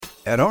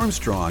At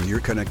Armstrong, your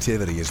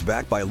connectivity is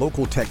backed by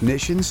local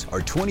technicians,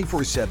 our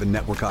 24/7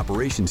 network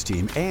operations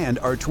team, and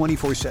our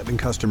 24/7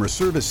 customer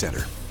service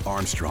center.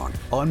 Armstrong,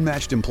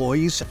 unmatched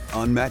employees,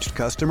 unmatched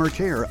customer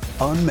care,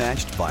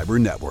 unmatched fiber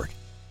network.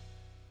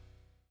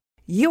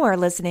 You are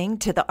listening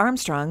to the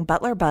Armstrong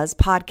Butler Buzz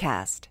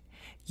podcast,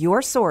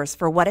 your source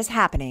for what is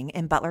happening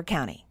in Butler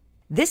County.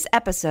 This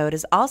episode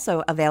is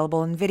also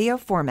available in video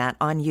format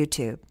on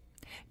YouTube.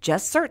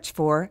 Just search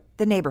for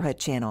the Neighborhood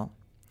Channel.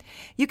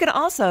 You can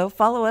also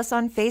follow us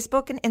on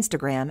Facebook and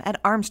Instagram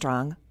at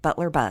Armstrong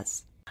Butler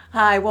Buzz.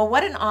 Hi, well,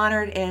 what an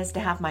honor it is to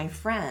have my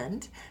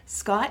friend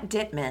Scott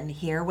Dittman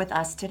here with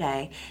us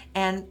today.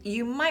 And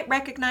you might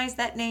recognize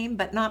that name,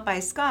 but not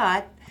by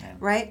Scott,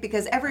 right?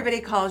 Because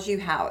everybody calls you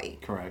Howie.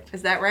 Correct.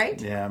 Is that right?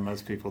 Yeah,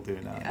 most people do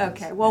now.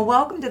 Okay, well,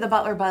 welcome to the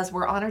Butler Buzz.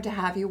 We're honored to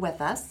have you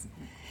with us.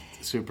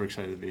 Super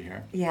excited to be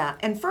here. Yeah,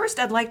 and first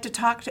I'd like to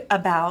talk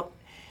about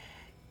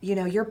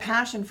your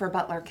passion for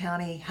Butler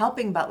County,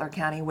 helping Butler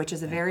County, which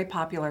is a very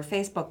popular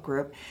Facebook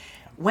group.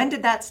 When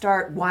did that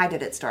start? Why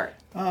did it start?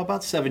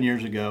 About 7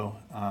 years ago,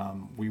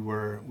 we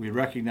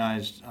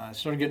recognized,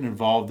 started getting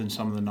involved in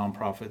some of the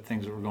nonprofit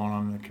things that were going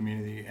on in the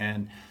community,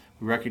 and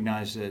we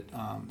recognized that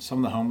some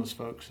of the homeless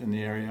folks in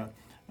the area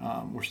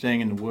were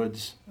staying in the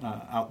woods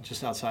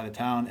just outside of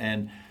town,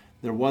 and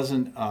there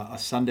wasn't a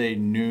Sunday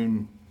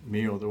noon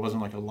meal. There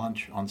wasn't like a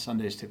lunch on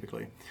Sundays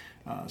typically.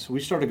 So we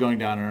started going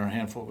down, and a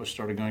handful of us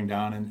started going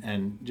down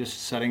and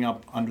just setting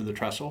up under the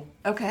trestle.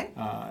 Okay.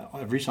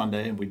 Every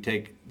Sunday, and we'd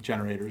take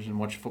generators and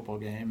watch a football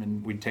game,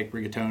 and we'd take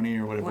rigatoni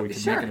or whatever we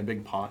could make in a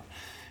big pot.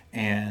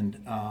 And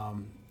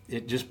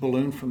it just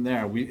ballooned from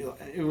there.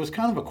 It was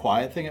kind of a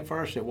quiet thing at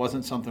first. It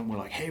wasn't something we're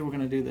like, hey, we're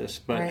going to do this.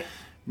 But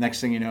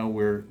next thing you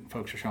know,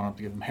 folks are showing up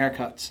to give them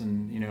haircuts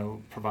and,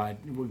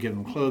 we'll give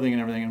them clothing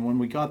and everything. And when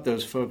we got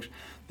those folks,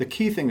 the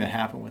key thing that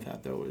happened with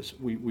that, though, is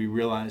we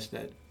realized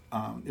that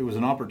it was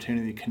an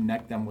opportunity to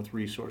connect them with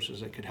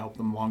resources that could help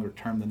them longer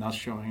term than us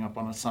showing up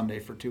on a Sunday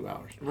for 2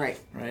 hours. Right.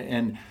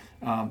 And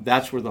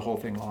that's where the whole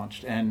thing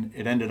launched. And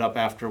it ended up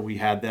after we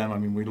had them. I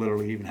mean, we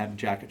literally even had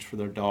jackets for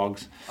their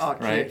dogs,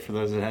 right, for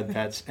those that had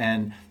pets.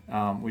 And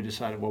we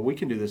decided, well, we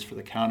can do this for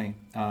the county.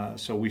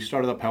 So we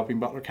started up Helping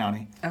Butler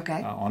County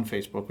on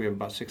Facebook. We have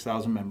about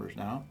 6,000 members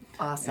now.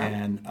 Awesome.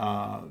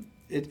 And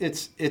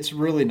it's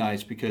really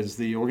nice because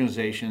the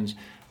organizations,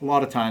 a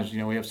lot of times,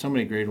 we have so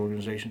many great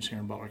organizations here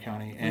in Butler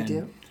County, and we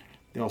do.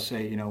 They'll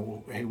say,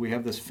 hey, we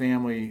have this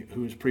family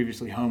who was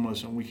previously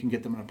homeless, and we can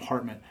get them an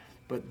apartment,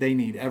 but they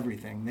need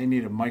everything. They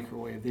need a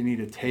microwave, they need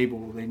a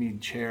table, they need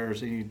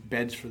chairs, they need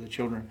beds for the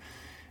children,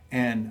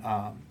 and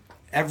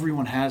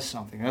everyone has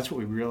something. That's what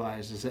we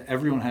realized, is that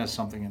everyone has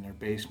something in their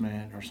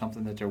basement or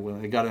something that they're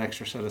willing. They got an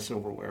extra set of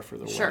silverware for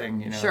their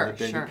wedding,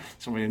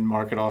 somebody didn't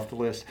mark it off the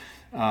list.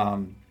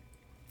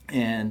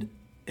 And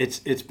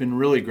it's been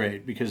really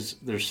great because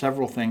there's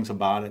several things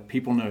about it.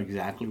 People know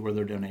exactly where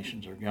their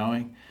donations are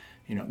going.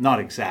 Not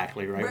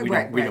exactly, right?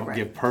 We don't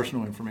give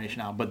personal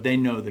information out, but they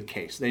know the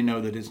case. They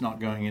know that it's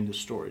not going into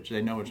storage.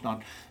 They know it's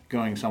not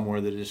going somewhere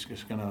that is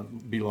just going to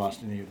be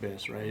lost in the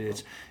abyss,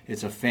 right?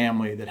 It's a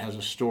family that has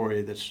a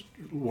story that's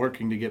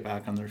working to get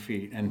back on their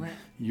feet, and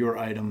your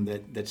item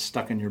that's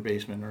stuck in your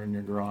basement or in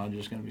your garage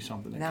is going to be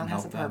something that can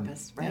help them. Now it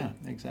has a purpose, right?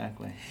 Yeah,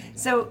 exactly.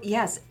 So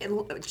yes,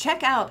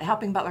 check out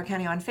Helping Butler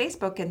County on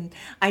Facebook, and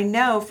I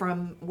know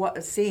from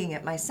seeing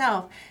it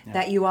myself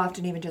that you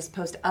often even just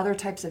post other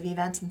types of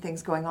events and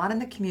things going on in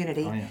the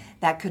community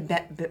that could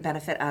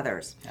benefit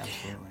others.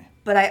 Absolutely.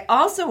 But I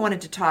also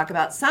wanted to talk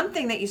about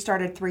something that you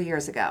started 3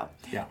 years ago,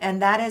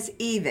 and that is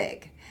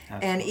EVIG.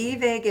 Absolutely. And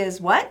EVIG is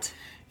what?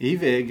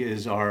 EVIG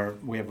is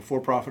we have a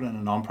for-profit and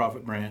a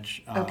non-profit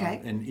branch.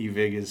 Okay. And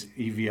EVIG is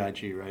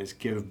EVIG, right? It's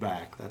give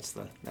back. That's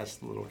the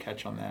little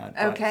catch on that.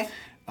 Okay.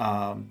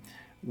 But,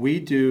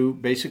 we do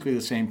basically the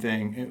same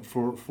thing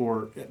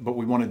but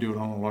we want to do it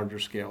on a larger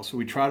scale. So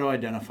we try to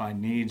identify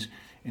needs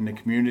in the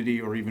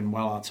community or even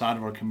well outside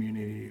of our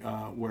community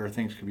where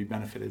things could be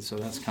benefited. So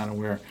that's kind of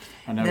where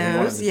I know you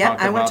wanted to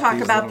talk I want to talk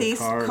about these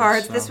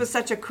cards. So. This was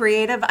such a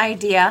creative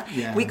idea.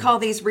 Yeah. We call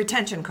these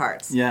retention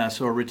cards. Yeah,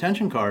 so a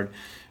retention card,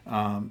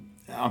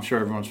 I'm sure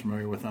everyone's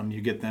familiar with them. You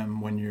get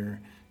them when your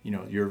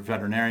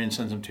veterinarian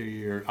sends them to you,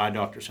 your eye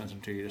doctor sends them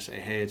to you to say,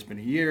 hey, it's been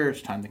a year,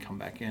 it's time to come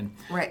back in.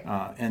 Right.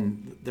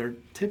 And they're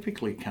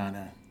typically kind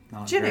of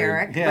not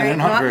generic, right? They're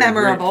not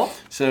memorable.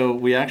 Great. So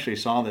we actually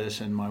saw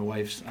this, and my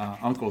wife's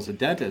uncle's a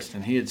dentist,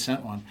 and he had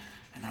sent one.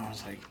 And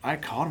I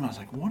called him, I was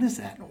like, what is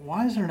that?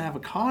 Why is there an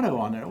avocado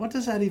on there? What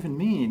does that even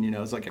mean?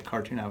 It's like a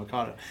cartoon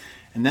avocado.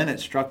 And then it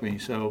struck me.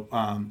 So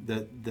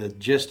the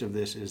gist of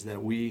this is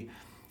that we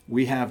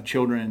have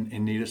children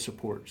in need of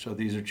support. So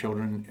these are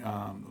children,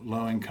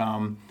 low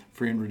income,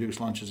 free and reduced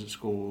lunches at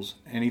schools.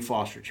 Any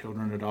foster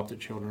children,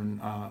 adopted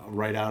children,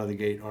 right out of the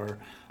gate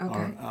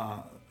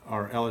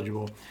are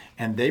eligible,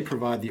 and they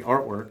provide the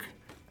artwork.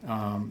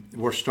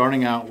 We're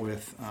starting out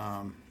with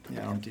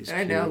Yeah, Armtee's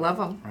I know, love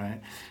them. Right.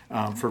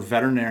 For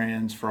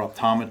veterinarians, for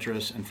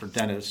optometrists, and for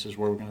dentists is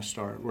where we're going to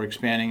start. We're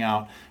expanding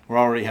out. We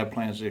already have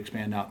plans to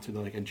expand out to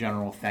like a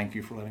general thank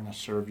you for letting us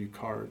serve you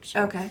card.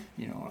 So, okay.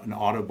 An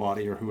auto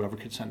body or whoever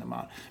could send them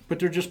out. But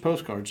they're just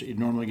postcards that you'd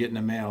normally get in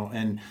the mail.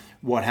 And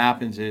what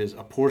happens is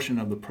a portion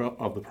of the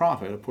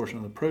profit, a portion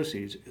of the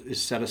proceeds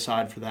is set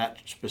aside for that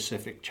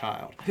specific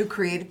child. Who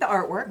created the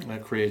artwork.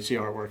 That creates the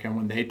artwork. And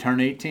when they turn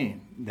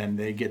 18, then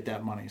they get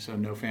that money. So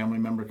no family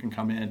member can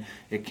come in.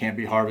 It can't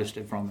be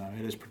harvested from them.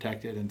 It is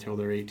protected until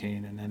they're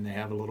 18, and then they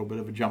have a little bit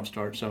of a jump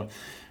start. So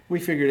we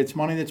figured it's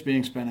money that's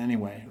being spent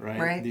anyway,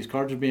 right? These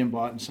cards are being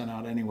bought and sent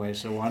out anyway,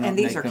 so why not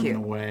make them in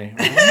a way?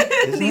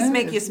 Right? These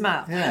make you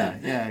smile.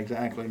 Yeah,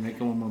 exactly. Make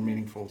them a little more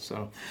meaningful.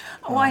 So.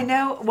 I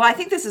know. Well, I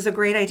think this is a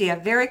great idea.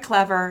 Very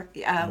clever.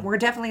 We're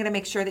definitely going to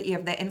make sure that you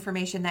have the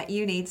information that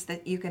you need so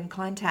that you can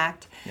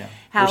contact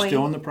Howie. We're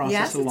still in the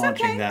process of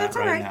launching that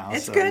right now.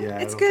 It's so, good. Yeah,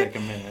 it's it'll good. take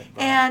a minute.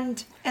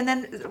 But. And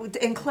then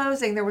in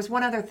closing, there was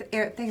one other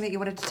thing that you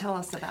wanted to tell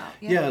us about.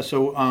 Yeah,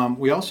 so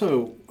we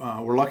also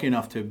were lucky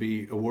enough to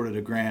be awarded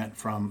a grant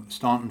from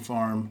Staunton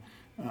Farm,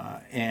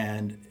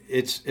 and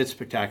it's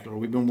spectacular.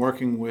 We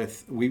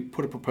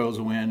put a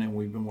proposal in, and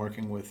we've been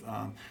working with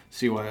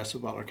CYS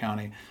of Butler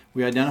County.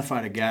 We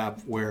identified a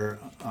gap where,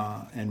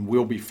 and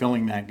we'll be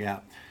filling that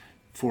gap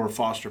for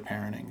foster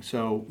parenting.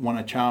 So when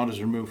a child is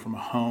removed from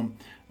a home,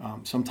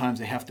 sometimes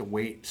they have to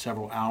wait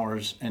several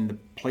hours, and the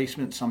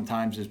placement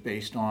sometimes is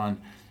based on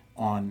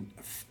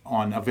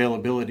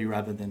availability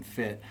rather than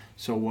fit.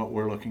 So what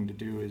we're looking to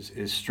do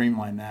is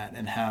streamline that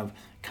and have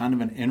kind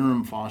of an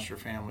interim foster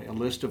family, a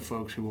list of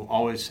folks who will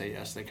always say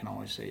yes. They can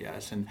always say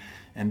yes, and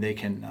they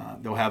can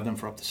they'll have them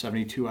for up to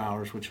 72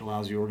 hours, which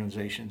allows the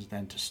organizations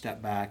then to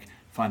step back,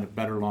 find a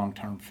better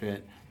long-term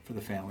fit for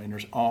the family. And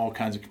there's all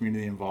kinds of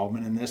community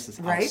involvement in this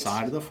that's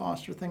outside of the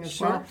foster thing as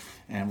well.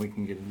 And we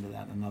can get into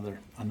that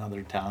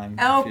another time.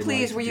 Oh,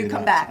 please, will you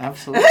come back?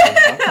 Absolutely.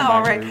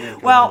 All right.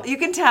 Well, you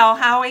can tell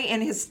Howie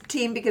and his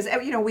team, because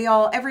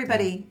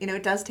everybody,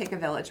 it does take a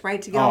village,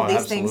 right, to get all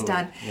these things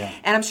done. Yeah.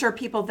 And I'm sure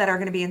people that are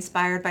going to be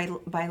inspired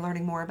by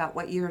learning more about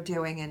what you're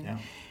doing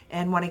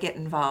and want to get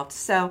involved.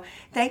 So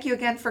thank you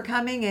again for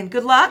coming, and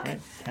good luck.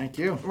 Right. Thank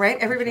you. Right?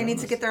 Everybody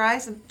needs to get their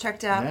eyes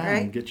checked out,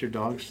 right? And get your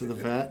dogs to the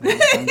vet. And all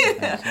kinds of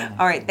things, yeah.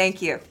 All right.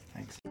 Thank you.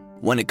 Thanks.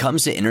 When it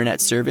comes to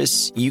internet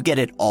service, you get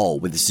it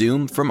all with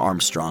Zoom from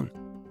Armstrong.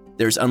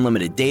 There's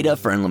unlimited data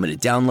for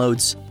unlimited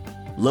downloads,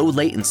 low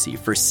latency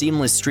for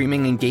seamless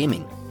streaming and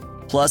gaming,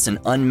 plus an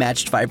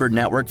unmatched fiber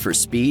network for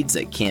speeds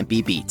that can't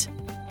be beat.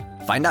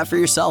 Find out for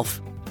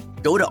yourself.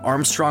 Go to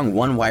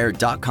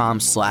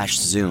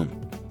armstrongonewire.com/Zoom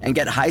and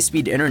get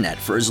high-speed internet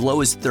for as low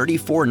as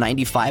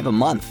 $34.95 a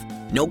month.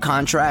 No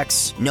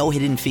contracts, no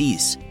hidden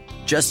fees.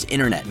 Just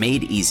internet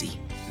made easy.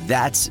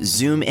 That's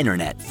Zoom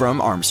Internet from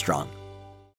Armstrong.